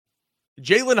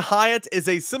Jalin Hyatt is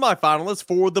a semifinalist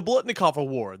for the Blitnikoff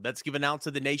Award that's given out to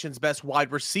the nation's best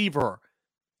wide receiver.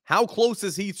 How close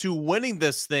is he to winning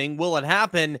this thing? Will it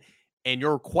happen? And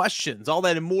your questions, all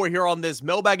that and more here on this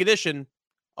mailbag edition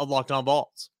of Locked On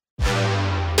Vols.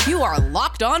 You are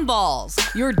Locked On Vols,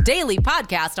 your daily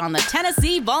podcast on the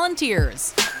Tennessee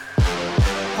Volunteers.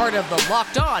 Part of the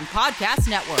Locked On Podcast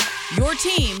Network, your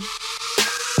team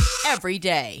every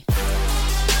day.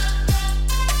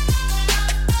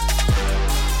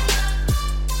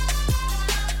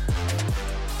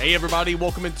 Hey everybody,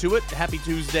 welcome into it. Happy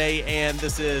Tuesday, and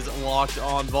this is Locked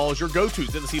On Vols, your go-to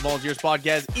Tennessee Volunteers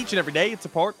podcast each and every day. It's a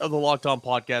part of the Locked On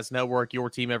Podcast Network,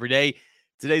 your team every day.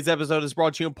 Today's episode is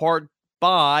brought to you in part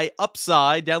by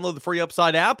Upside. Download the free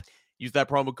Upside app. Use that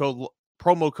promo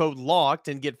code LOCKED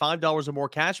and get $5 or more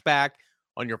cash back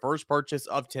on your first purchase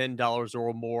of $10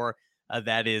 or more.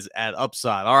 That is at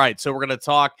Upside. All right, so we're going to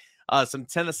talk some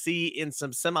Tennessee in some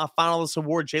semifinalist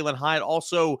award. Jalin Hyatt,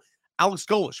 also Alex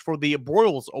Golesh for the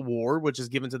Broyles Award, which is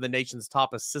given to the nation's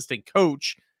top assistant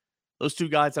coach. Those two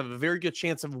guys have a very good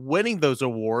chance of winning those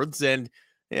awards. And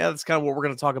yeah, that's kind of what we're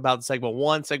going to talk about in segment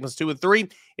one. Segments 2 and 3,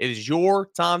 it is your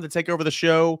time to take over the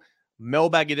show.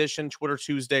 Mailbag edition, Twitter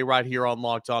Tuesday, right here on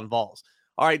Locked On Vols.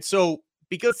 All right, so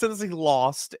because Tennessee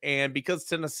lost and because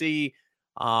Tennessee,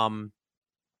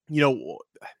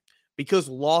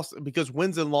 because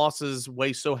wins and losses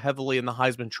weigh so heavily in the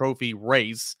Heisman Trophy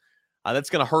race,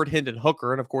 that's going to hurt Hendon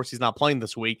Hooker, and of course, he's not playing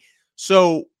this week.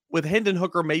 So with Hendon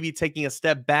Hooker maybe taking a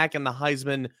step back in the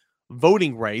Heisman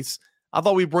voting race, I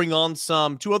thought we'd bring on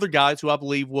two other guys who I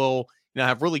believe will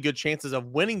have really good chances of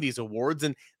winning these awards,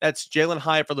 and that's Jalin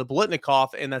Hyatt for the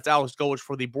Blitnikoff, and that's Alex Golesh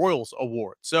for the Broyles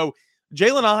Award. So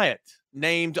Jalin Hyatt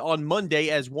named on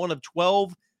Monday as one of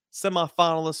 12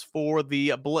 semifinalists for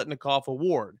the Blitnikoff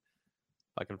Award.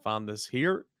 If I can find this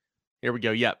here. Here we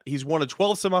go. Yep. He's one of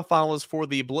 12 semifinalists for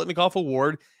the Blitnikoff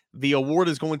Award. The award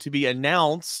is going to be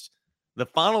announced. The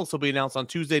finals will be announced on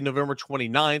Tuesday, November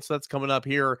 29th. So that's coming up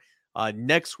here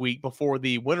next week before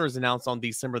the winner is announced on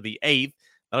December the 8th.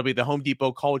 That'll be the Home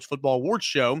Depot College Football Awards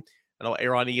Show. That'll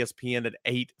air on ESPN at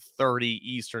 8:30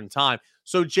 Eastern Time.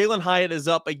 So Jalin Hyatt is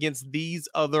up against these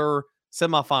other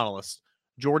semifinalists.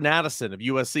 Jordan Addison of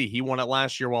USC. He won it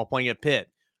last year while playing at Pitt.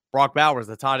 Brock Bowers,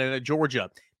 the tight end at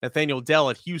Georgia. Nathaniel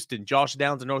Dell at Houston, Josh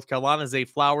Downs at North Carolina, Zay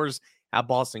Flowers at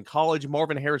Boston College,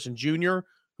 Marvin Harrison Jr.,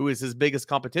 who is his biggest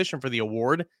competition for the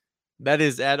award, that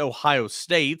is at Ohio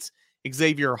State,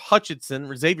 Xavier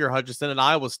Hutchinson at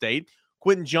Iowa State,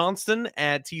 Quentin Johnston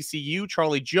at TCU,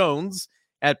 Charlie Jones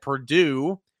at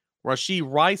Purdue, Rashee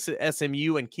Rice at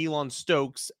SMU, and Keelan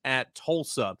Stokes at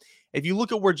Tulsa. If you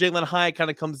look at where Jalin Hyatt kind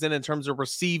of comes in terms of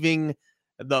receiving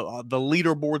the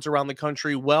leaderboards around the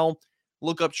country, well,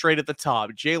 look up straight at the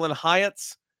top. Jalin Hyatt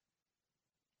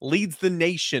leads the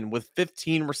nation with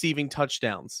 15 receiving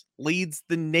touchdowns.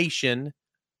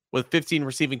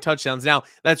 Now,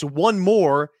 that's one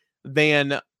more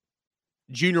than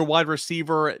junior wide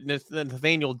receiver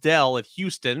Nathaniel Dell at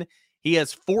Houston. He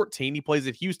has 14. He plays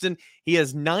at Houston. He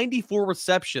has 94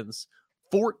 receptions,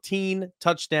 14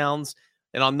 touchdowns,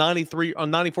 and on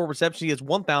 94 receptions, he has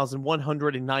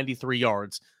 1,193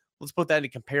 yards. Let's put that into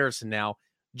comparison now.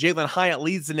 Jalin Hyatt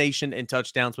leads the nation in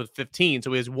touchdowns with 15,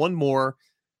 so he has one more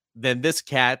than this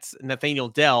cat's Nathaniel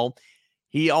Dell.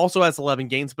 He also has 11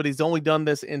 games, but he's only done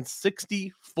this in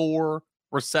 64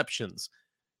 receptions.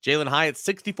 Jalin Hyatt,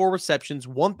 64 receptions,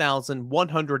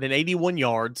 1,181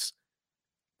 yards.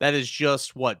 That is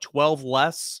just, 12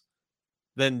 less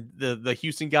than the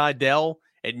Houston guy, Dell,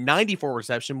 at 94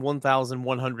 reception,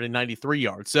 1,193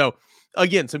 yards. So,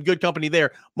 again, some good company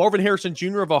there. Marvin Harrison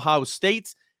Jr. of Ohio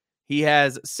State, he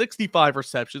has 65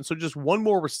 receptions, so just one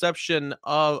more reception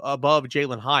above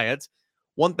Jalin Hyatt,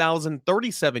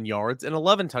 1,037 yards and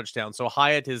 11 touchdowns. So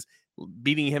Hyatt is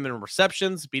beating him in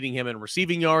receptions, beating him in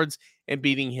receiving yards, and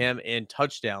beating him in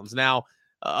touchdowns. Now,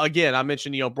 again, I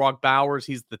mentioned, Brock Bowers.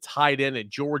 He's the tight end at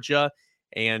Georgia,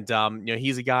 and,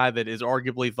 he's a guy that is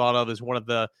arguably thought of as one of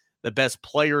the best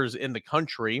players in the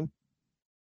country.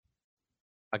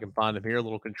 I can find him here, a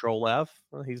little control F.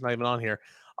 Well, he's not even on here.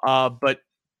 But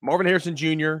Marvin Harrison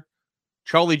Jr.,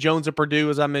 Charlie Jones of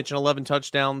Purdue, as I mentioned, 11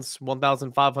 touchdowns,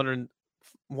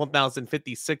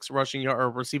 1,056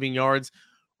 receiving yards.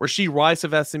 Rashee Rice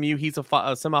of SMU, he's a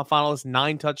semifinalist,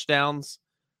 9 touchdowns.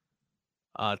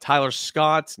 Tyler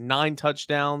Scott, 9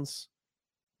 touchdowns.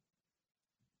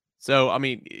 So, I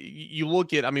mean, you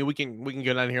look at, we can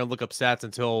go down here and look up stats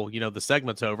until, the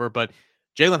segment's over, but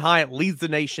Jalin Hyatt leads the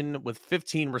nation with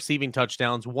 15 receiving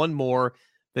touchdowns, one more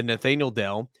than Nathaniel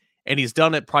Dell, and he's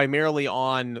done it primarily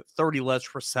on 30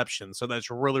 less receptions. So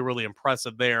that's really, really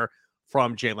impressive there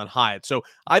from Jalen Hyatt. So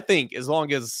I think as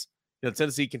long as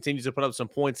Tennessee continues to put up some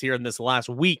points here in this last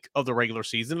week of the regular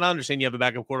season, and I understand you have a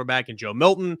backup quarterback in Joe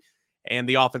Milton, and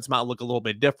the offense might look a little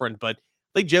bit different, but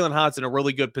I think Jalen Hyatt's in a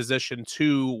really good position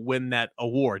to win that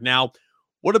award. Now,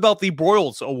 what about the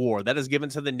Broyles Award? That is given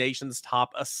to the nation's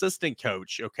top assistant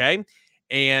coach, okay?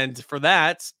 And for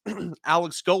that,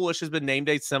 Alex Golesh has been named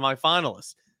a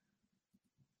semifinalist.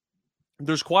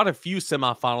 There's quite a few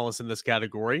semifinalists in this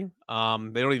category.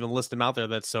 They don't even list them out there.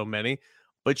 That's so many.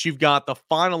 But you've got the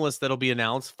finalists that'll be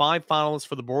announced. 5 finalists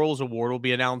for the Broyles Award will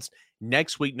be announced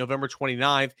next week, November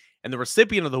 29th. And the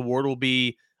recipient of the award will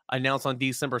be announced on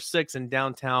December 6th in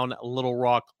downtown Little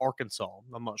Rock, Arkansas.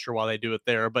 I'm not sure why they do it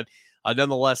there, but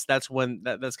nonetheless, that's when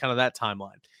that's kind of that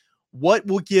timeline. What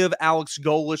will give Alex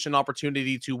Golesh an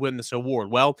opportunity to win this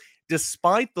award? Well,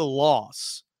 despite the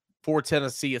loss for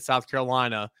Tennessee at South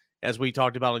Carolina, as we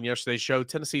talked about on yesterday's show,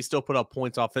 Tennessee still put up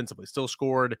points offensively, still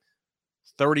scored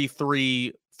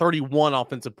 31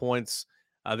 offensive points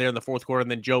there in the fourth quarter. And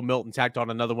then Joe Milton tacked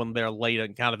on another one there late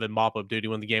and kind of in mop-up duty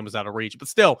when the game was out of reach. But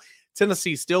still,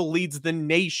 Tennessee still leads the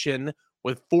nation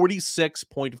with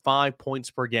 46.5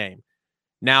 points per game.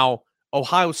 Now,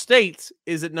 Ohio State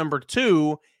is at number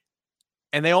 2,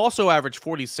 and they also average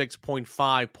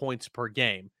 46.5 points per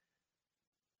game.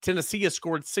 Tennessee has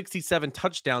scored 67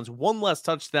 touchdowns, one less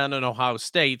touchdown than Ohio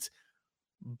State,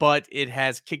 but it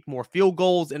has kicked more field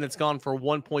goals, and it's gone for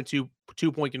 1.2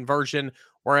 2-point conversion,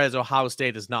 whereas Ohio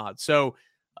State is not. So,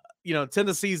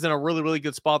 Tennessee's in a really, really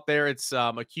good spot there. It's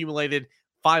accumulated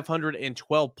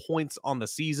 512 points on the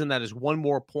season. That is 1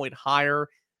 more point higher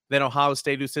than Ohio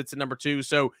State, who sits at number 2.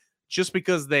 So just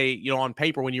because they, on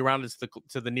paper, when you round it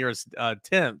to the nearest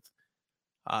 10th,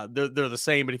 they're the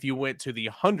same. But if you went to the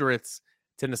hundredths,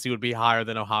 Tennessee would be higher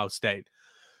than Ohio State.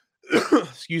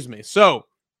 Excuse me. So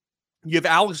you have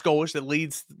Alex Golesh that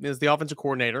leads as the offensive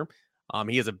coordinator.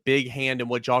 He has a big hand in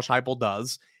what Josh Heupel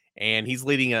does, and he's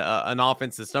leading an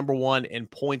offense that's number 1 in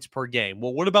points per game.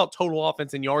 Well, what about total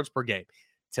offense and yards per game?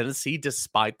 Tennessee,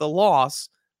 despite the loss,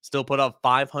 still put up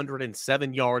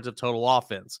 507 yards of total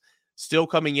offense. Still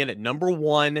coming in at number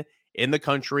 1 in the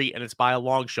country, and it's by a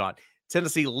long shot.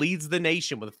 Tennessee leads the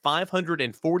nation with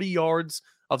 540 yards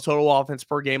of total offense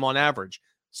per game on average.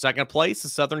 Second place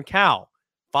is Southern Cal,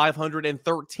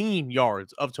 513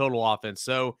 yards of total offense.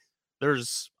 So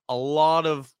there's a lot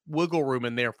of wiggle room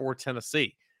in there for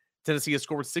Tennessee. Tennessee has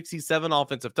scored 67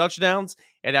 offensive touchdowns.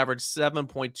 It averaged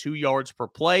 7.2 yards per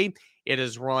play. It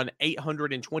has run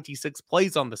 826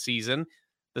 plays on the season.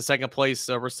 The second place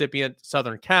recipient,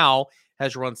 Southern Cal,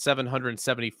 has run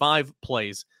 775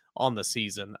 plays on the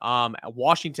season.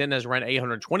 Washington has run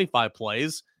 825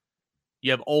 plays.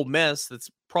 You have Ole Miss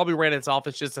that's probably ran its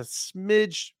offense just a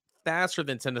smidge faster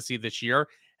than Tennessee this year,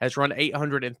 has run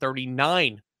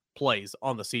 839 plays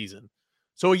on the season.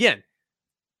 So again,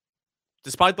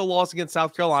 despite the loss against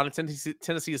South Carolina,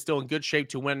 Tennessee is still in good shape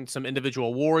to win some individual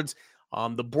awards.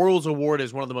 The Broyles Award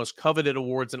is one of the most coveted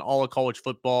awards in all of college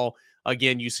football.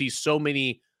 Again, you see so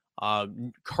many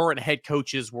current head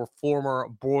coaches were former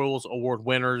Broyles Award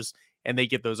winners, and they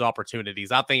get those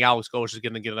opportunities. I think Alex Golesh is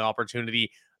going to get an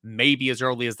opportunity maybe as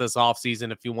early as this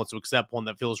offseason if he wants to accept one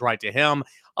that feels right to him.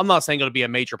 I'm not saying it'll be a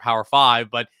major Power 5,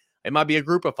 but it might be a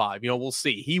group of 5. We'll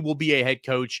see. He will be a head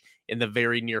coach in the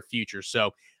very near future.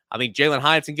 So I think Jalen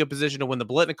Hyatt's in good position to win the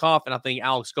Biletnikoff, and I think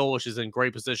Alex Golesh is in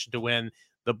great position to win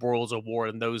the Broyles Award.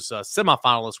 And those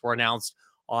semifinalists were announced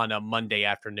on a Monday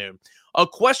afternoon.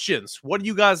 Questions. What do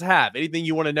you guys have? Anything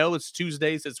you want to know? It's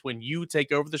Tuesdays. It's when you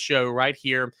take over the show right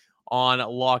here on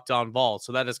Locked On Vols.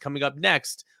 So that is coming up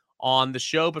next on the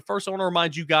show. But first, I want to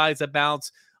remind you guys about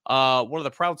one of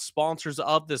the proud sponsors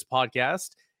of this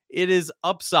podcast. It is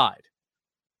Upside.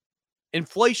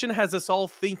 Inflation has us all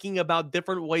thinking about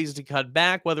different ways to cut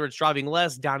back, whether it's driving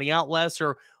less, dining out less,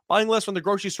 or buying less from the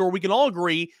grocery store. We can all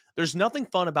agree there's nothing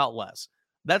fun about less.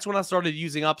 That's when I started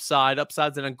using Upside.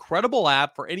 Upside's an incredible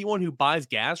app for anyone who buys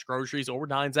gas, groceries, or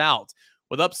dines out.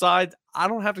 With Upside, I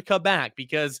don't have to cut back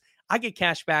because I get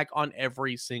cash back on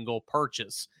every single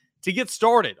purchase. To get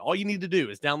started, all you need to do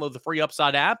is download the free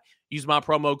Upside app, use my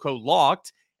promo code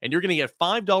LOCKED, and you're going to get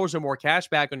 $5 or more cash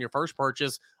back on your first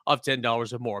purchase of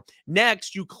 $10 or more.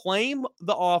 Next, you claim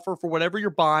the offer for whatever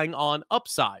you're buying on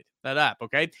Upside, that app,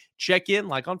 okay? Check in,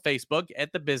 like on Facebook,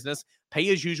 at the business, pay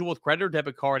as usual with credit or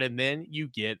debit card, and then you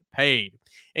get paid.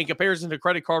 In comparison to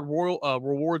credit card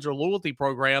rewards or loyalty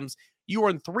programs, you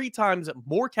earn 3 times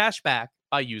more cash back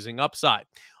by using Upside.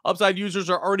 Upside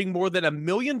users are earning more than $1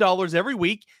 million every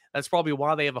week. That's probably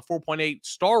why they have a 4.8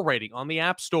 star rating on the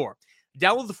App Store.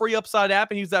 Download the free Upside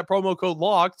app and use that promo code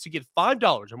LOCKED to get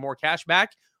 $5 or more cash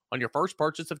back on your first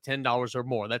purchase of $10 or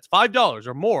more. That's $5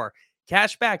 or more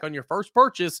cash back on your first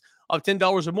purchase of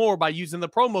 $10 or more by using the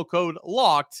promo code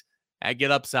LOCKED at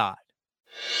GetUpside.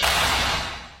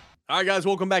 All right, guys,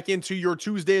 welcome back into your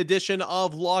Tuesday edition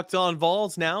of Locked On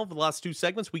Vols. Now, for the last two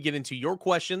segments, we get into your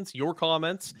questions, your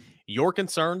comments, your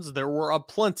concerns. There were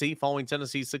plenty following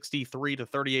Tennessee's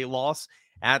 63-38 loss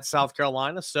at South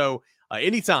Carolina. So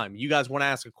anytime you guys want to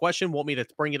ask a question, want me to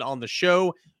bring it on the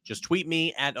show, just tweet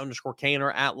me at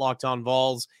 _Caner at Locked On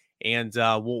Vols, and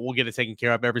we'll get it taken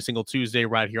care of every single Tuesday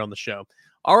right here on the show.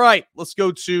 All right, let's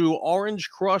go to Orange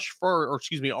Crab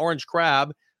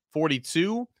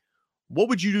 42. What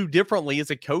would you do differently as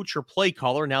a coach or play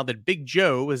caller now that Big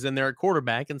Joe is in there at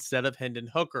quarterback instead of Hendon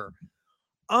Hooker?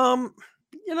 I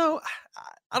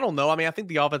don't know. I mean, I think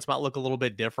the offense might look a little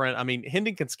bit different. I mean,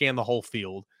 Hendon can scan the whole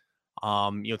field.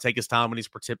 Take his time when he's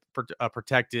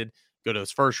protected, go to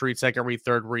his first read, second read,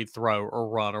 third read, throw or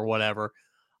run or whatever.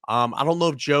 I don't know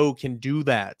if Joe can do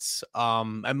that.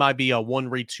 It might be a one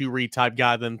read, two read type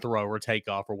guy, then throw or take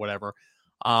off or whatever.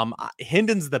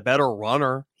 Hendon's the better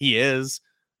runner. He is.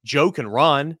 Joe can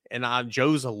run, and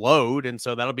Joe's a load, and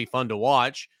so that'll be fun to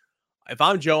watch. If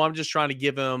I'm Joe, I'm just trying to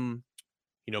give him,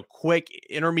 quick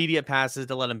intermediate passes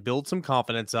to let him build some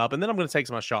confidence up, and then I'm going to take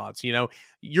some shots.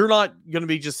 You're not going to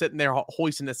be just sitting there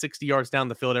hoisting it 60 yards down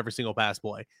the field every single pass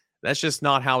play. That's just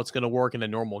not how it's going to work in a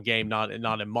normal game, not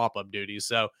in mop-up duties.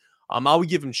 So I would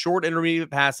give him short intermediate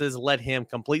passes, let him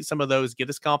complete some of those, get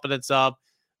his confidence up,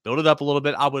 build it up a little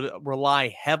bit. I would rely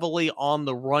heavily on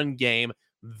the run game,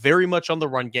 very much on the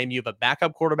run game. You have a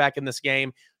backup quarterback in this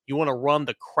game. You want to run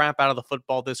the crap out of the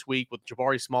football this week with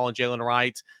Jabari Small and Jalen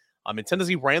Wright. And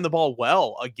Tennessee ran the ball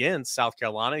well against South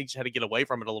Carolina. You just had to get away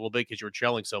from it a little bit because you were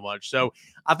trailing so much. So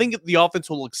I think the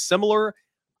offense will look similar.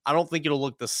 I don't think it'll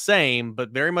look the same, but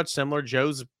very much similar.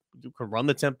 Joe's can run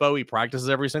the tempo. He practices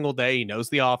every single day. He knows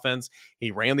the offense.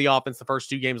 He ran the offense the first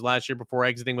two games last year before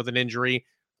exiting with an injury,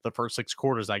 the first 6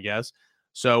 quarters, I guess.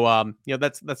 So,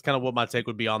 that's kind of what my take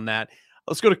would be on that.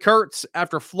 Let's go to Kurtz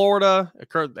after Florida.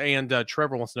 Kurt and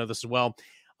Trevor wants to know this as well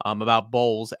about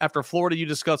bowls. After Florida, you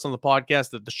discussed on the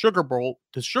podcast that the Sugar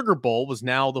Bowl was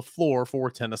now the floor for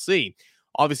Tennessee.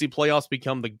 Obviously, playoffs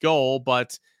become the goal,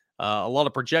 but a lot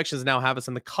of projections now have us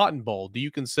in the Cotton Bowl. Do you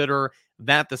consider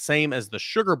that the same as the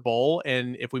Sugar Bowl?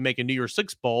 And if we make a New Year's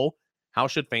Six Bowl, how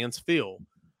should fans feel?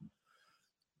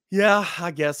 Yeah, I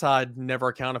guess I'd never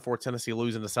accounted for Tennessee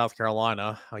losing to South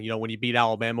Carolina. When you beat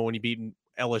Alabama, when you beat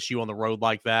LSU on the road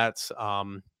like that,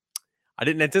 I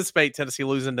didn't anticipate Tennessee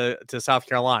losing to South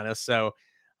Carolina. So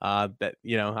I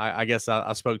guess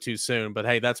I spoke too soon. But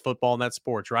hey, that's football and that's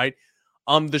sports, right?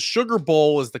 The Sugar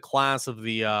Bowl is the class of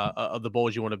the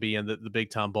bowls you want to be in, the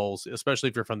big time bowls, especially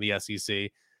if you're from the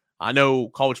SEC. I know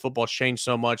college football's changed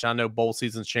so much. I know bowl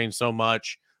seasons changed so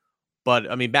much.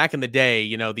 But I mean, back in the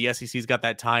day, the SEC's got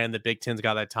that tie-in, the Big Ten's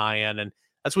got that tie-in, and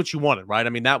that's what you wanted, right? I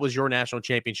mean, that was your national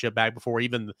championship back before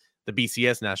even the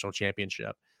BCS national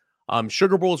championship.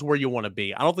 Sugar Bowl is where you want to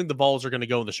be. I don't think the Vols are going to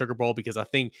go in the Sugar Bowl because I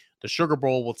think the Sugar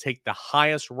Bowl will take the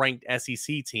highest ranked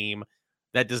SEC team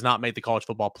that does not make the college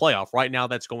football playoff. Right now,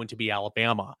 that's going to be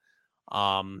Alabama,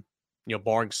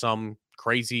 barring some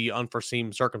crazy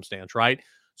unforeseen circumstance, right?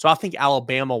 So I think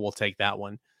Alabama will take that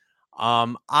one.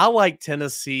 I like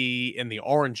Tennessee in the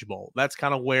Orange Bowl. That's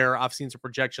kind of where I've seen some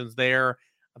projections there.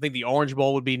 I think the Orange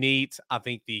Bowl would be neat. I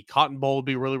think the Cotton Bowl would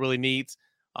be really, really neat.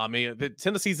 I mean, the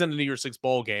Tennessee's in the New Year's Six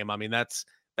Bowl game. I mean, that's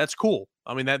cool.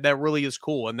 I mean, that really is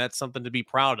cool, and that's something to be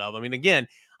proud of. I mean, again,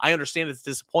 I understand it's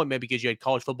disappointment because you had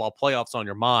college football playoffs on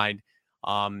your mind,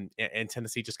 and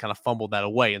Tennessee just kind of fumbled that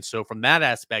away. And so from that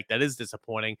aspect, that is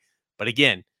disappointing. But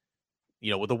again,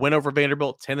 with a win over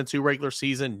Vanderbilt, 10-2 regular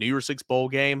season, New Year's Six Bowl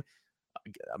game,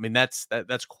 I mean, that's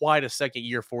quite a second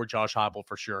year for Josh Heupel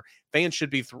for sure. Fans should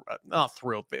be not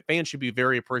thrilled. Fans should be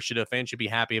very appreciative. Fans should be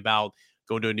happy about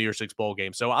going to a New Year's Six Bowl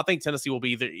game. So I think Tennessee will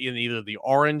be in either the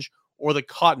Orange or the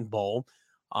Cotton Bowl.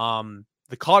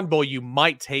 The Cotton Bowl, you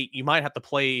might have to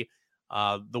play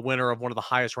the winner of one of the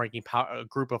highest ranking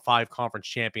group of 5 conference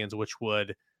champions, which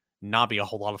would not be a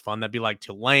whole lot of fun. That'd be like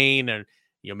Tulane and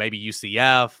maybe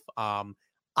UCF.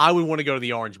 I would want to go to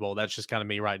the Orange Bowl. That's just kind of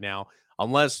me right now.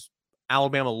 Unless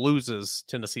Alabama loses,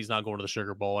 Tennessee's not going to the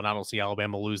Sugar Bowl, and I don't see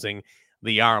Alabama losing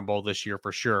the Iron Bowl this year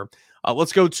for sure.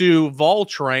 Let's go to Vol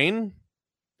Train.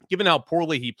 Given how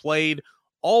poorly he played,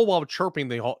 all while chirping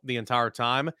the entire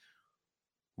time,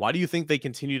 why do you think they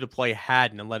continue to play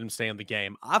Haddon and let him stay in the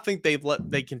game? I think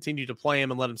they continue to play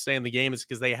him and let him stay in the game is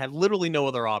because they had literally no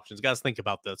other options. Guys, think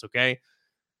about this, okay?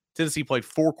 Tennessee played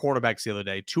 4 cornerbacks the other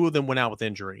day. 2 of them went out with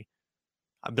injury.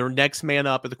 Their next man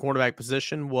up at the cornerback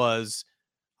position was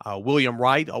William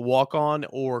Wright, a walk-on,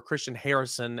 or Christian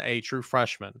Harrison, a true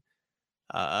freshman.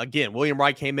 Again, William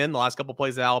Wright came in the last couple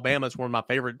plays at Alabama. It's one of my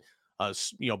favorite,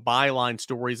 byline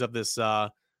stories of this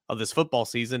football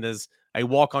season is a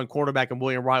walk-on quarterback, and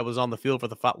William Wright was on the field for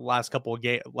the last couple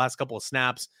of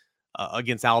snaps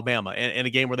against Alabama, in a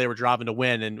game where they were driving to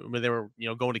win, and where they were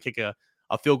going to kick a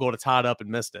field goal to tie it up and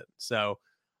missed it. So,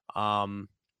 kicking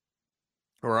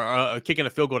a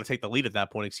field goal to take the lead at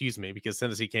that point, excuse me, because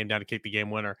Tennessee came down to kick the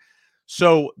game winner.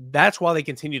 So that's why they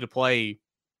continue to play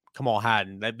Kamal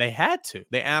Hadden. They had to.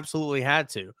 They absolutely had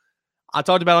to. I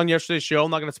talked about it on yesterday's show.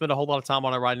 I'm not going to spend a whole lot of time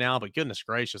on it right now, but goodness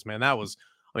gracious, man,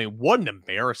 what an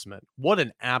embarrassment. What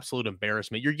an absolute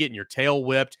embarrassment. You're getting your tail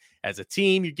whipped as a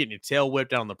team. You're getting your tail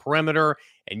whipped down the perimeter,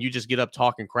 and you just get up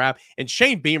talking crap. And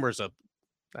Shane Beamer,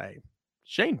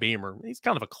 he's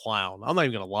kind of a clown. I'm not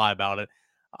even going to lie about it.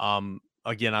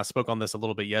 Again, I spoke on this a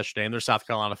little bit yesterday, and there's South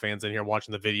Carolina fans in here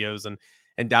watching the videos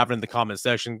and diving in the comment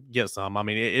section. Get some. I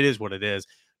mean, it is what it is.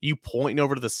 You pointing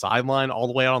over to the sideline all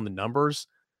the way out on the numbers.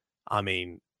 I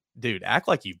mean, dude, act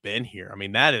like you've been here. I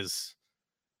mean,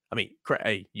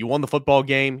 hey, you won the football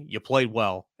game. You played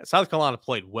well. South Carolina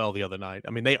played well the other night.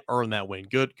 I mean, they earned that win.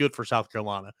 Good for South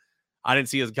Carolina. I didn't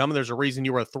see it coming. There's a reason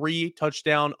you were a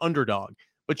 3-touchdown underdog,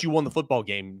 but you won the football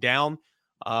game. Down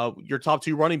your top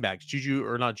two running backs,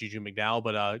 not Juju McDowell,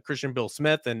 but Christian Bill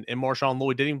Smith and Marshawn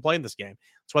Lloyd didn't even play in this game.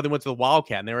 That's why they went to the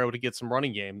Wildcat, and they were able to get some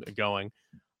running game going.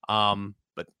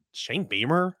 But Shane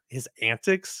Beamer, his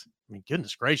antics, I mean,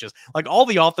 goodness gracious. Like all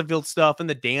the off-the-field stuff and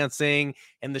the dancing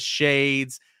and the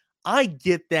shades, I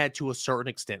get that to a certain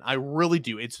extent. I really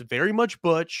do. It's very much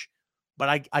Butch,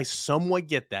 but I somewhat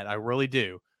get that. I really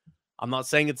do. I'm not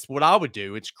saying it's what I would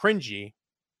do. It's cringy.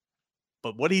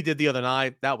 But what he did the other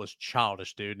night, that was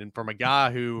childish, dude. And from a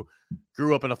guy who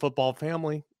grew up in a football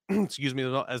family, excuse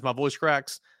me, as my voice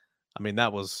cracks, I mean,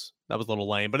 that was a little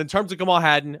lame. But in terms of Kamal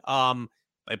Hadden,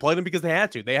 they played him because they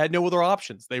had to. They had no other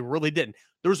options. They really didn't.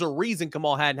 There's a reason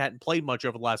Kamal Hadden hadn't played much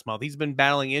over the last month. He's been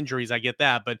battling injuries. I get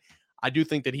that. But I do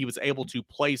think that he was able to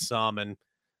play some. And,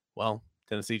 well,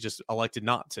 Tennessee just elected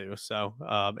not to. So,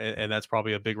 and that's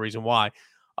probably a big reason why.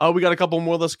 We got a couple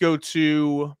more. Let's go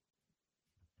to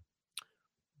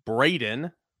Braden,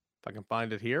 if I can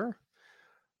find it here.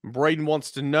 Braden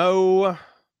wants to know,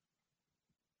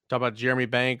 talk about Jeremy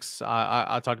Banks.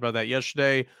 I talked about that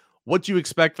yesterday. What do you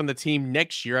expect from the team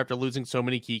next year after losing so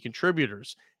many key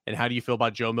contributors? And how do you feel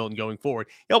about Joe Milton going forward?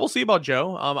 Yeah, we'll see about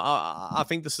Joe. I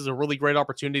think this is a really great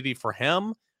opportunity for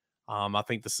him. I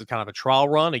think this is kind of a trial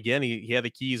run. Again, he had the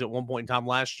keys at one point in time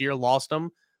last year, lost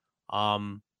them. I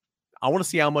want to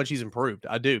see how much he's improved.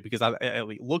 I do, because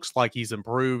it looks like he's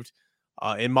improved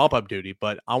in mop-up duty,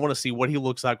 but I want to see what he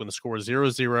looks like when the score is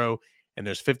 0-0 and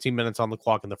there's 15 minutes on the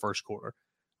clock in the first quarter.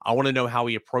 I want to know how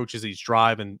he approaches each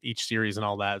drive and each series and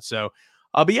all that. So,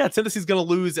 but yeah, Tennessee's going to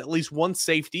lose at least one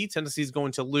safety. Tennessee's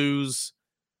going to lose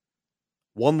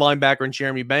one linebacker in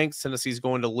Jeremy Banks. Tennessee's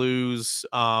going to lose,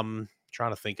 trying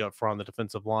to think up front on the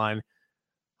defensive line.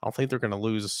 I don't think they're going to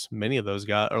lose many of those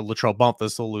guys. Or Latrell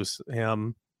Bumpus will lose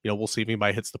him. We'll see if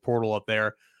anybody hits the portal up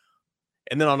there.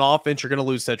 And then on offense, you're going to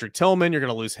lose Cedric Tillman. You're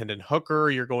going to lose Hendon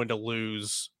Hooker. You're going to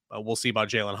lose, we'll see about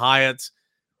Jalen Hyatt.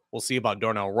 We'll see about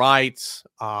Darnell Wright.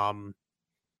 But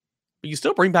you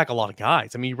still bring back a lot of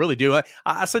guys. I mean, you really do.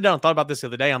 I sat down and thought about this the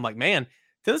other day. I'm like, man,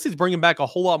 Tennessee's bringing back a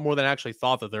whole lot more than I actually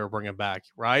thought that they were bringing back,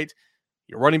 right?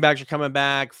 Your running backs are coming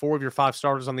back. 4 of your 5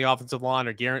 starters on the offensive line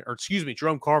are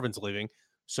Jerome Carvin's leaving.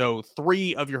 So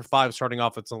 3 of your 5 starting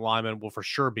offensive linemen will for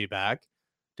sure be back,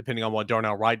 depending on what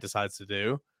Darnell Wright decides to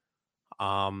do.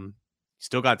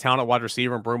 Still got talent at wide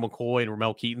receiver, and Brew McCoy and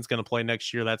Ramel Keaton's going to play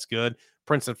next year. That's good.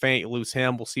 Princeton Fant, you lose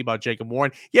him. We'll see about Jacob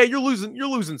Warren. Yeah, you're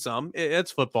losing some.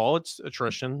 It's football. It's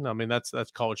attrition. I mean, that's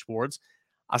college sports.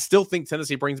 I still think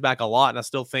Tennessee brings back a lot, and I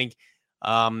still think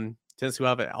Tennessee will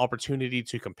have an opportunity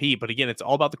to compete. But again, it's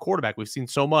all about the quarterback. We've seen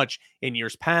so much in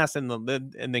years past, and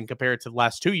then compare it to the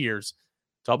last 2 years.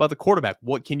 It's all about the quarterback.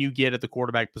 What can you get at the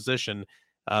quarterback position?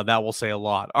 That will say a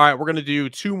lot. All right, we're going to do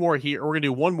 2 more here. We're going to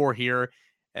do 1 more here,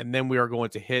 and then we are going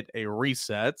to hit a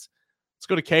reset. Let's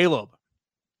go to Caleb.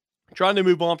 Trying to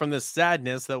move on from this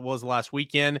sadness that was last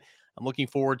weekend. I'm looking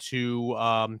forward to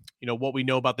what we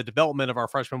know about the development of our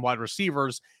freshman wide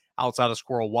receivers outside of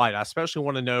Squirrel White. I especially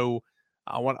want to know.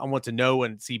 I want to know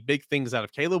and see big things out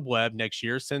of Caleb Webb next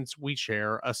year, since we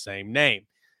share a same name.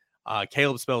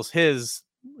 Caleb spells his,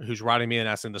 who's writing me and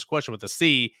asking this question, with a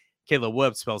C. Caleb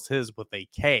Webb spells his with a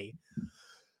K.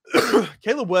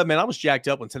 Caleb Webb, man, I was jacked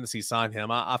up when Tennessee signed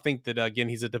him. I think that, again,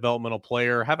 he's a developmental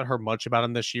player. Haven't heard much about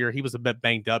him this year. He was a bit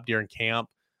banged up during camp.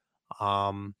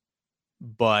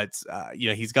 But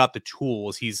he's got the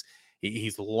tools. He's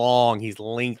long, he's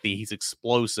lengthy, he's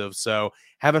explosive. So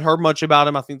haven't heard much about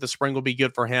him. I think the spring will be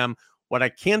good for him. What I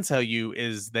can tell you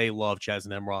is they love Chaz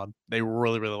Nimrod. They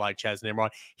really, really like Chaz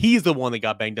Nimrod. He's the one that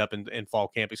got banged up in fall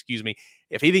camp. Excuse me.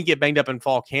 If he didn't get banged up in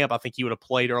fall camp, I think he would have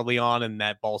played early on in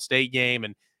that Ball State game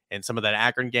and some of that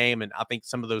Akron game. And I think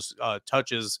some of those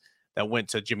touches that went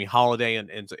to Jimmy Holiday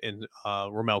and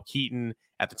Ramel Keaton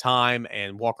at the time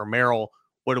and Walker Merrill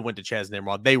would have went to Chaz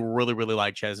Nimrod. They really, really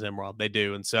like Chaz Nimrod. They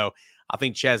do. And so I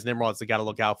think Chaz Nimrod's the guy to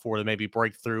look out for to maybe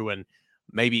break through, and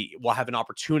maybe we'll have an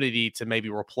opportunity to maybe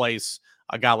replace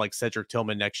a guy like Cedric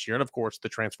Tillman next year. And of course, the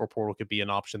transfer portal could be an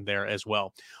option there as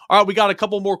well. All right, we got a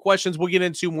couple more questions we'll get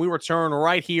into when we return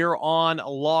right here on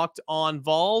Locked on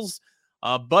Vols.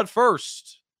 But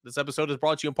first, this episode is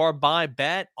brought to you in part by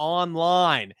Bet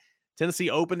Online. Tennessee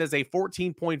opened as a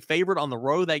 14-point favorite on the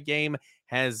road. That game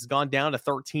has gone down to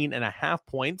 13.5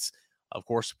 points. Of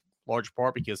course, large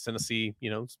part because Tennessee,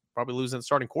 is probably losing the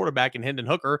starting quarterback in Hendon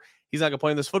Hooker. He's not going to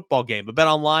play in this football game. But Bet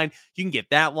Online, you can get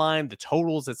that line, the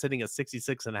totals that's sitting at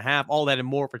 66.5, all that and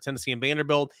more for Tennessee and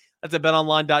Vanderbilt. That's at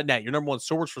betonline.net, your number one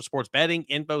source for sports betting,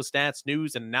 info, stats,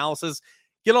 news, and analysis.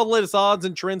 Get all the latest odds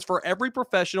and trends for every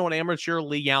professional and amateur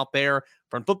league out there,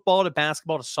 from football to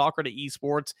basketball to soccer to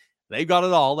esports. They've got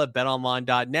it all at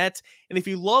betonline.net. And if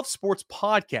you love sports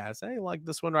podcasts, like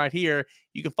this one right here,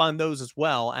 you can find those as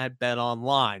well at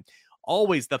BetOnline.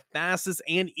 Always the fastest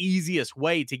and easiest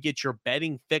way to get your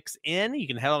betting fix in. You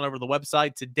can head on over to the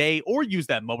website today or use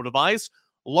that mobile device.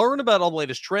 Learn about all the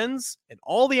latest trends and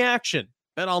all the action.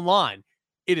 BetOnline,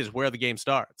 it is where the game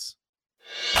starts.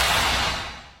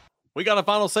 We got a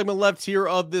final segment left here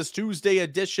of this Tuesday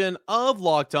edition of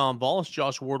Locked On Vols.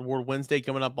 Josh Ward Wednesday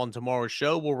coming up on tomorrow's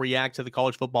show. We'll react to the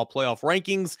college football playoff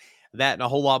rankings, that and a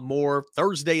whole lot more.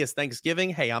 Thursday is Thanksgiving.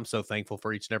 Hey, I'm so thankful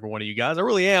for each and every one of you guys. I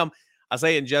really am. I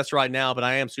say it in jest right now, but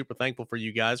I am super thankful for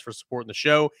you guys for supporting the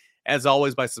show. As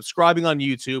always, by subscribing on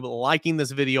YouTube, liking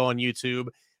this video on YouTube,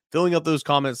 filling up those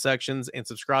comment sections, and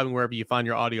subscribing wherever you find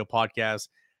your audio podcast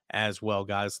as well,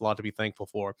 guys. A lot to be thankful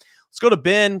for. Let's go to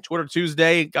Ben. Twitter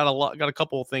Tuesday. Got a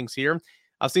couple of things here.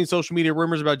 I've seen social media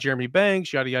rumors about Jeremy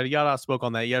Banks, yada yada yada. I spoke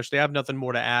on that yesterday. I have nothing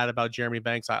more to add about Jeremy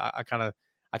Banks. I kind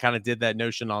of did that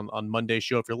notion on Monday's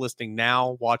show. If you're listening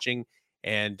now, watching,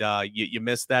 and you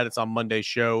missed that, it's on Monday's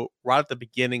show right at the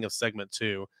beginning of segment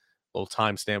 2. A little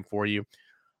timestamp for you.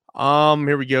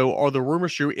 Here we go. Are the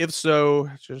rumors true? If so,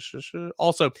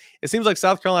 also, it seems like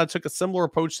South Carolina took a similar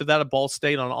approach to that of Ball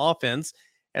State on offense,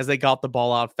 as they got the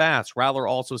ball out fast. Rattler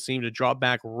also seemed to drop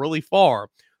back really far.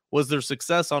 Was their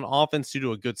success on offense due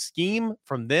to a good scheme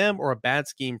from them or a bad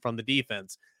scheme from the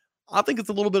defense? I think it's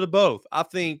a little bit of both. I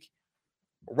think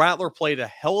Rattler played a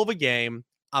hell of a game.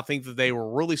 I think that they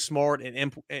were really smart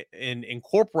in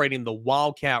incorporating the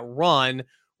Wildcat run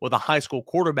with a high school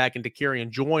quarterback into Dakereon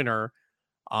Joyner,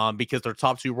 because their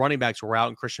top 2 running backs were out,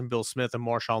 and Christian Bill Smith and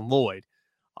Marshawn Lloyd.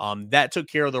 That took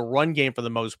care of the run game for the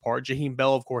most part. Jaheim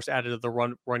Bell, of course, added to the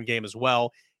run game as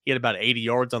well. He had about 80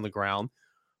 yards on the ground.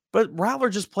 But Rattler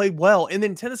just played well. And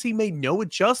then Tennessee made no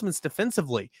adjustments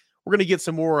defensively. We're going to get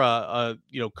some more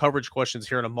coverage questions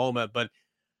here in a moment. But,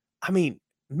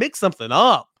 mix something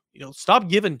up. Stop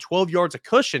giving 12 yards of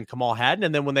cushion, Kamal Hadden,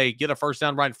 and then when they get a first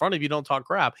down right in front of you, don't talk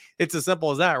crap. It's as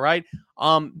simple as that, right?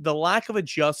 The lack of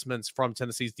adjustments from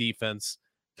Tennessee's defense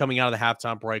coming out of the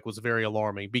halftime break was very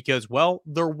alarming because, well,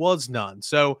 there was none.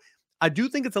 So I do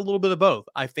think it's a little bit of both.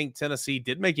 I think Tennessee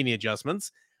didn't make any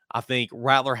adjustments. I think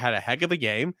Rattler had a heck of a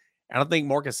game. And I think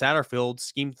Marcus Satterfield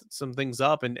schemed some things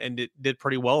up and it did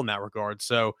pretty well in that regard.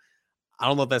 So I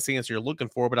don't know if that's the answer you're looking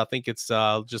for, but I think it's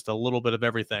just a little bit of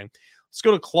everything. Let's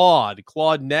go to Claude.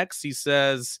 Claude next. He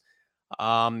says,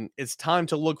 it's time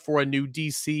to look for a new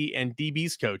DC and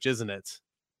DB's coach, isn't it?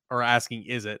 Or asking,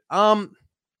 is it?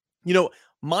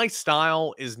 My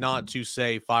style is not to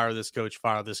say fire this coach,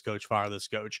 fire this coach, fire this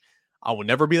coach. I will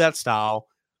never be that style.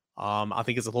 I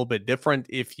think it's a little bit different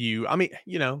if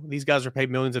these guys are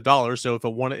paid millions of dollars. So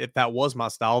if that was my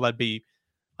style, that'd be,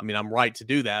 I'm right to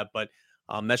do that, but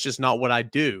that's just not what I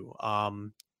do.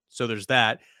 So there's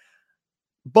that.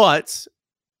 But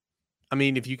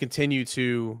if you continue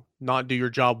to not do your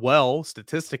job well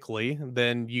statistically,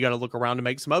 then you got to look around to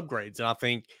make some upgrades. And I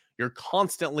think you're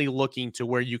constantly looking to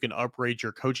where you can upgrade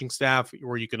your coaching staff,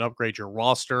 where you can upgrade your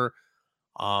roster.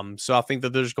 So I think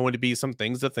that there's going to be some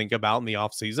things to think about in the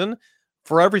offseason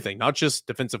for everything, not just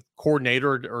defensive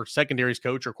coordinator or secondaries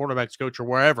coach or cornerbacks coach or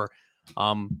wherever.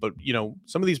 But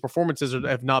some of these performances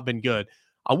have not been good.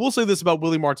 I will say this about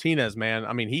Willie Martinez, man.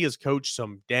 He has coached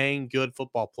some dang good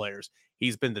football players.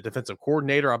 He's been the defensive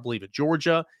coordinator, I believe, at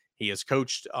Georgia. He has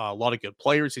coached a lot of good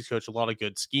players. He's coached a lot of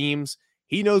good schemes.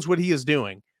 He knows what he is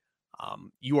doing.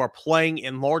 You are playing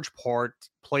in large part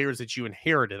players that you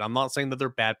inherited. I'm not saying that they're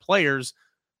bad players,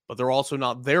 but they're also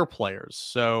not their players.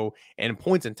 So, and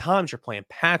points and times, you're playing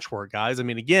patchwork, guys. I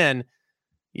mean, again,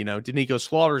 Danico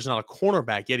Slaughter is not a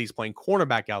cornerback, yet he's playing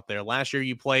cornerback out there. Last year,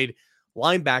 you played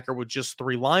linebacker with just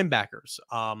 3 linebackers.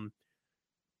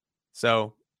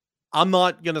 So I'm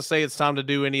not going to say it's time to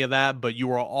do any of that, but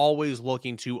you are always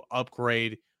looking to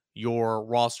upgrade your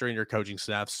roster and your coaching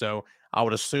staff. So I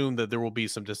would assume that there will be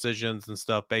some decisions and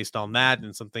stuff based on that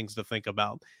and some things to think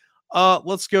about.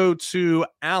 Let's go to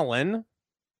Alan.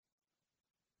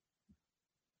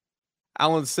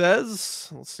 Alan says,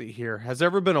 let's see here. Has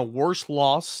ever been a worse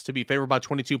loss to be favored by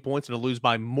 22 points and to lose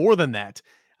by more than that?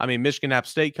 I mean, Michigan App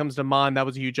State comes to mind. That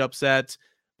was a huge upset,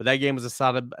 but that game was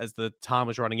decided as the time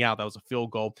was running out. That was a field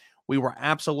goal. We were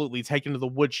absolutely taken to the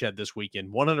woodshed this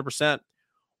weekend. 100%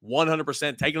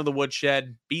 taken to the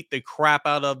woodshed, beat the crap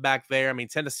out of back there. I mean,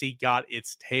 Tennessee got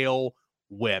its tail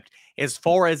whipped. As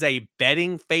far as a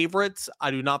betting favorites,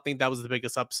 I do not think that was the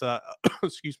biggest upset.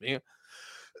 Excuse me.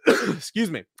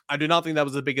 Excuse me. I do not think that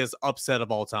was the biggest upset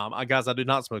of all time. Guys, I do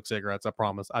not smoke cigarettes. I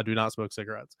promise. I do not smoke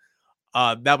cigarettes.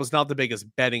 That was not the biggest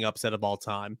betting upset of all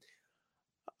time.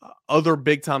 Other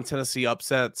big-time Tennessee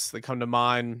upsets that come to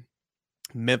mind,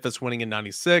 Memphis winning in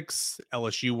 96,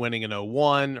 LSU winning in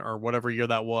 01, or whatever year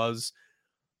that was.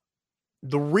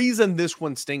 The reason this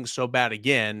one stings so bad,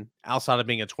 again, outside of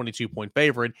being a 22-point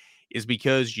favorite, is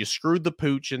because you screwed the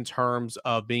pooch in terms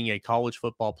of being a college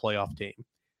football playoff team.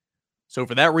 So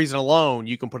for that reason alone,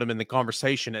 you can put them in the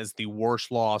conversation as the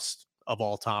worst loss of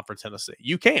all time for Tennessee.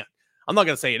 You can. I'm not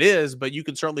going to say it is, but you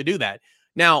can certainly do that.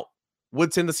 Now,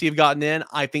 would Tennessee have gotten in?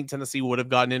 I think Tennessee would have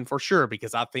gotten in for sure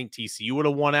because I think TCU would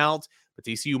have won out, but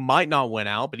TCU might not win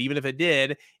out. But even if it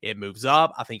did, it moves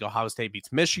up. I think Ohio State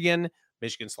beats Michigan.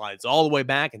 Michigan slides all the way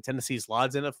back, and Tennessee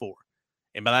slides in at 4.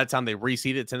 And by that time they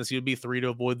reseeded, Tennessee would be 3 to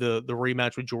avoid the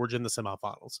rematch with Georgia in the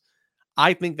semifinals.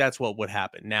 I think that's what would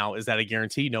happen. Now, is that a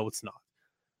guarantee? No, it's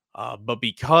not. But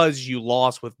because you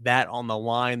lost with that on the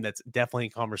line, that's definitely a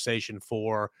conversation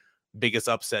for biggest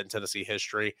upset in Tennessee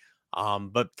history.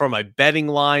 But from a betting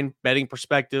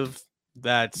perspective,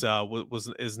 that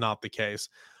is not the case.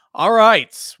 All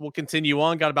right, we'll continue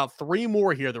on. Got about 3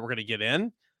 more here that we're going to get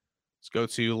in. Let's go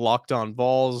to Locked On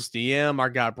Balls DM. Our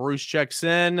guy Bruce checks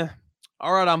in.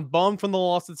 All right, I'm bummed from the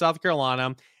loss in South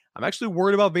Carolina. I'm actually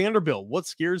worried about Vanderbilt. What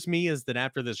scares me is that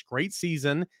after this great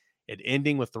season, it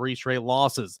ending with 3 straight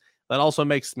losses. That also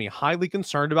makes me highly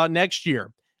concerned about next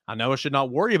year. I know I should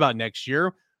not worry about next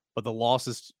year, but the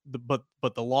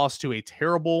loss to a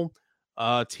terrible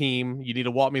team. You need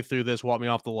to walk me through this, walk me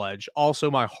off the ledge.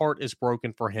 Also, my heart is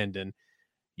broken for Hendon.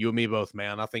 You and me both,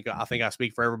 man. I think I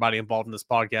speak for everybody involved in this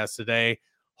podcast today.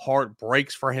 Heart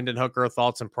breaks for Hendon Hooker.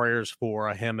 Thoughts and prayers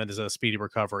for him and his speedy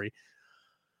recovery.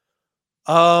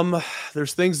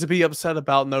 There's things to be upset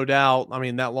about, no doubt. I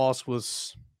mean, that loss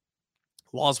was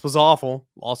awful.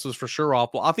 Loss was for sure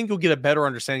awful. I think you'll get a better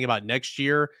understanding about next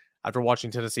year after watching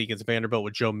Tennessee against Vanderbilt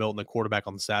with Joe Milton, the quarterback,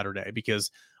 on Saturday,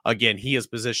 because again, he is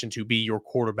positioned to be your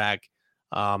quarterback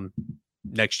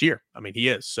next year. I mean, he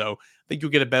is. So I think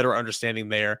you'll get a better understanding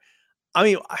there. I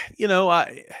mean,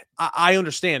 I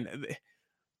understand.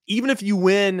 Even if you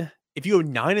win, if you go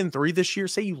 9-3 this year,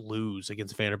 say you lose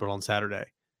against Vanderbilt on Saturday,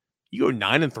 you go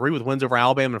 9-3 with wins over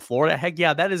Alabama and Florida. Heck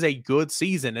yeah, that is a good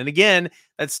season. And again,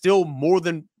 that's still more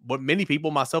than what many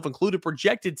people, myself included,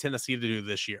 projected Tennessee to do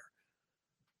this year.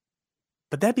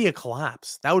 But that'd be a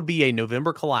collapse. That would be a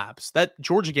November collapse. That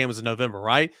Georgia game was in November,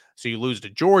 right? So you lose to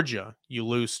Georgia, you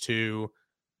lose to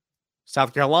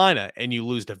South Carolina, and you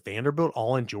lose to Vanderbilt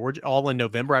all in Georgia, all in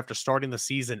November after starting the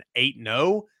season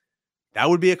 8-0. That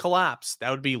would be a collapse.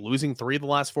 That would be losing 3 of the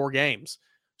last 4 games.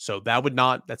 So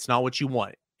that's not what you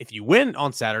want. If you win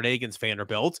on Saturday against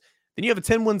Vanderbilt, then you have a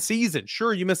 10-win season.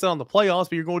 Sure, you missed out on the playoffs,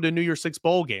 but you're going to a New Year's Six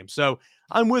bowl game. So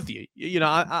I'm with you.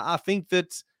 I think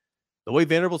that the way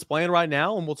Vanderbilt's playing right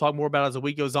now, and we'll talk more about it as the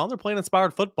week goes on, they're playing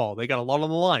inspired football. They got a lot on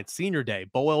the line. Senior day,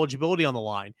 bowl eligibility on the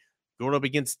line. Going up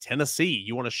against Tennessee,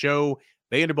 you want to show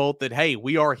Vanderbilt that, hey,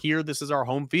 we are here. This is our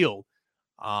home field.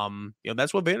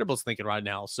 That's what Vanderbilt's thinking right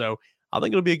now. So I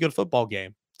think it'll be a good football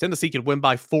game. Tennessee could win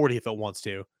by 40 if it wants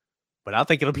to. But I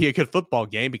think it'll be a good football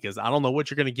game because I don't know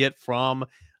what you're going to get from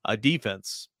a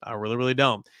defense. I really, really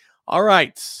don't. All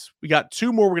right. We got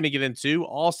 2 more we're going to get into.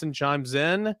 Austin chimes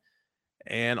in,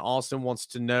 and Austin wants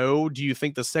to know, do you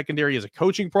think the secondary is a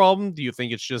coaching problem? Do you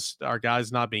think it's just our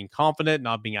guys not being confident,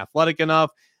 not being athletic enough?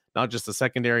 Not just the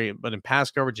secondary, but in pass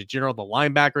coverage in general, the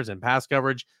linebackers in pass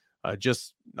coverage,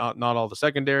 just not all the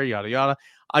secondary, yada, yada.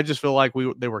 I just feel like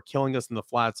they were killing us in the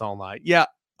flats all night. Yeah.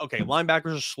 Okay.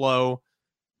 Linebackers are slow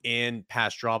in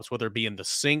pass drops, whether it be in the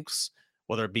sinks,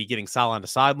 whether it be getting sideline to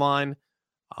sideline.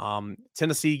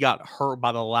 Tennessee got hurt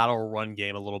by the lateral run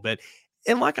game a little bit.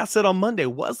 And like I said on Monday,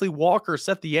 Wesley Walker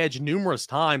set the edge numerous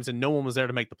times and no one was there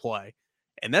to make the play.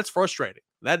 And that's frustrating.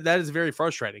 That is very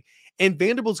frustrating. And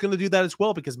Vanderbilt's going to do that as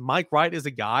well because Mike Wright is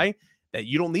a guy that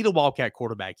you don't need a Wildcat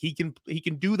quarterback. He can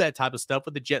do that type of stuff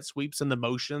with the jet sweeps and the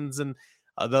motions and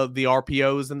the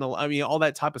RPOs and all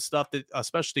that type of stuff that a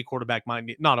specialty quarterback might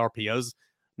need. Not RPOs.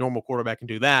 Normal quarterback can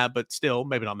do that, but still,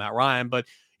 maybe not Matt Ryan. But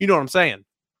you know what I'm saying.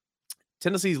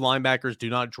 Tennessee's linebackers do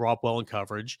not drop well in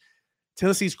coverage.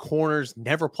 Tennessee's corners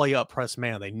never play up press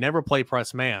man. They never play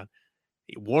press man.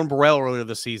 Warren Burrell earlier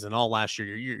this season, all last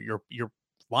year, you're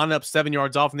lining up 7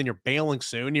 yards off and then you're bailing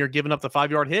soon. And you're giving up the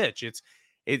 5-yard hitch.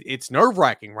 It's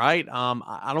nerve-wracking, right?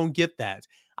 I don't get that.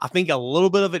 I think a little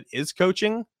bit of it is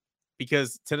coaching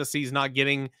because Tennessee's not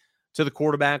getting to the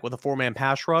quarterback with a 4-man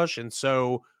pass rush. And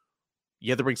so you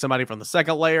have to bring somebody from the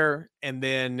second layer, and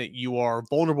then you are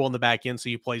vulnerable in the back end, so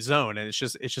you play zone, and it's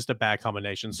just a bad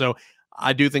combination. So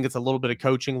I do think it's a little bit of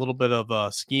coaching, a little bit of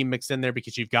a scheme mixed in there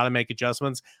because you've got to make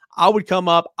adjustments. I would come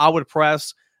up, I would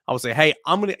press, I would say, hey,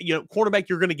 I'm gonna, quarterback,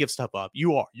 you're gonna give stuff up.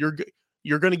 You're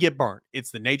gonna get burnt. It's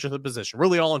the nature of the position.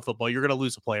 Really, all in football, you're gonna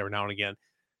lose a play every now and again.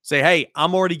 Say, hey,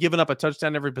 I'm already giving up a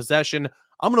touchdown every possession.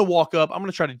 I'm gonna walk up. I'm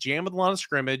gonna try to jam at the line of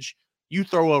scrimmage. You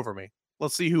throw over me.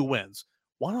 Let's see who wins.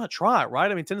 Why not try it, right?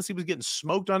 I mean, Tennessee was getting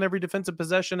smoked on every defensive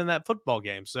possession in that football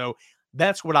game. So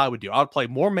that's what I would do. I would play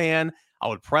more man. I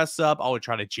would press up. I would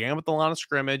try to jam at the line of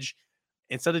scrimmage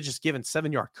instead of just giving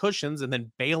 7-yard cushions and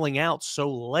then bailing out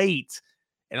so late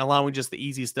and allowing just the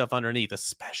easy stuff underneath,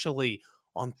 especially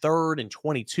on 3rd and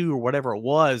 22 or whatever it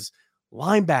was.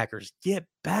 Linebackers, get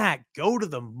back. Go to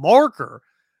the marker.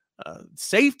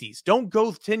 Safeties, don't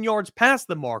go 10 yards past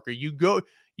the marker.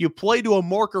 You play to a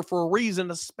marker for a reason,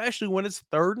 especially when it's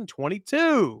 3rd and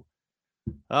 22.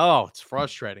 Oh, it's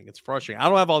frustrating. It's frustrating. I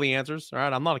don't have all the answers. All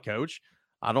right. I'm not a coach.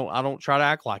 I don't try to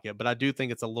act like it, but I do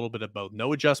think it's a little bit of both.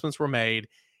 No adjustments were made,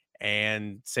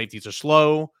 and safeties are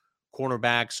slow.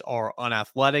 Cornerbacks are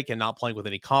unathletic and not playing with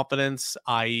any confidence,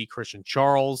 i.e. Christian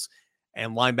Charles,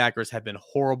 and linebackers have been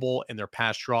horrible in their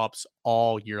pass drops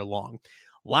all year long.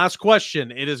 Last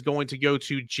question. It is going to go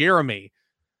to Jeremy.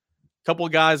 A couple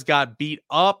of guys got beat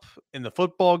up in the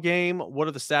football game. What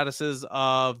are the statuses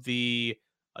of the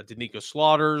Danico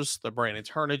Slaughters, the Brandon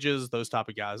Turnages, those type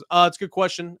of guys? It's a good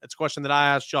question. It's a question that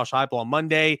I asked Josh Heupel on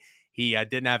Monday. He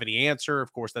didn't have any answer.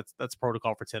 Of course, that's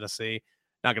protocol for Tennessee.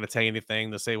 Not going to tell you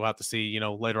anything. They say we'll have to see,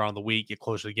 later on in the week, get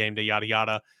closer to the game day, yada,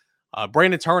 yada.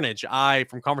 Brandon Turnage,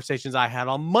 from conversations I had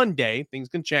on Monday, things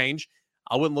can change.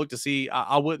 I wouldn't look to see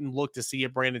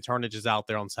if Brandon Turnage is out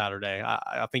there on Saturday.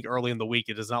 I think early in the week,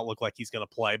 it does not look like he's going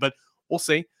to play, but we'll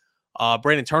see.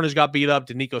 Brandon Turnage got beat up.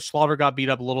 Danico Slaughter got beat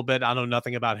up a little bit. I know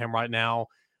nothing about him right now.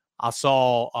 I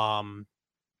saw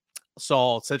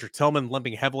Cedric Tillman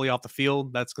limping heavily off the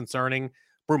field. That's concerning.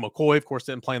 Brew McCoy, of course,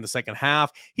 didn't play in the second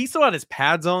half. He still had his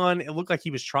pads on. It looked like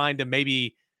he was trying to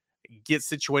maybe get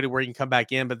situated where he can come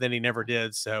back in, but then he never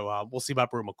did. So we'll see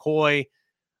about Brew McCoy.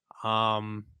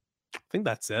 I think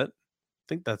that's it. I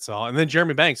think that's all. And then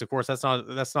Jeremy Banks, of course, that's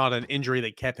not an injury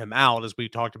that kept him out, as we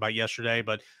talked about yesterday.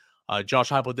 But Josh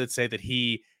Heupel did say that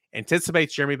he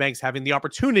anticipates Jeremy Banks having the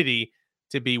opportunity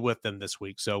to be with them this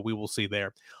week. So we will see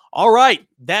there. All right.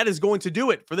 That is going to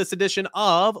do it for this edition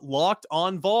of Locked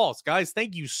on Vols. Guys,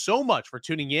 thank you so much for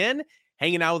tuning in,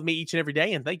 hanging out with me each and every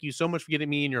day. And thank you so much for getting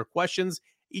me in your questions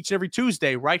each and every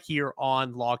Tuesday right here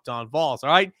on Locked on Vols. All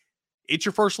right. It's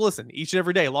your first listen each and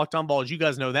every day. Locked on Vols. You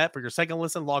guys know that. For your second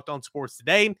listen, Locked on Sports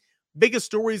Today. Biggest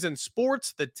stories in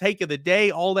sports, the take of the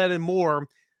day, all that and more.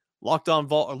 Locked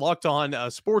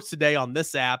on Sports Today on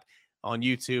this app, on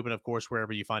YouTube, and of course,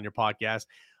 wherever you find your podcast.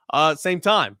 Same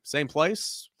time, same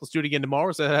place. Let's do it again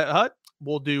tomorrow. So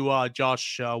we'll do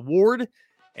Josh Ward,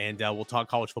 and we'll talk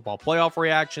college football playoff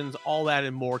reactions, all that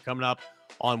and more coming up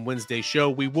on Wednesday's show.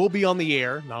 We will be on the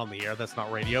air, not on the air. That's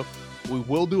not radio. We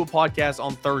will do a podcast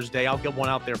on Thursday. I'll get one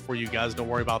out there for you guys. Don't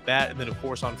worry about that. And then, of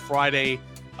course, on Friday,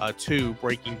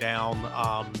 breaking down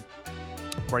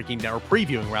or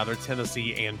previewing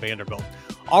Tennessee and Vanderbilt.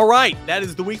 All right, that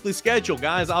is the weekly schedule,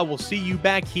 guys. I will see you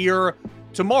back here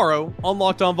tomorrow on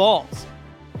Locked on Vols.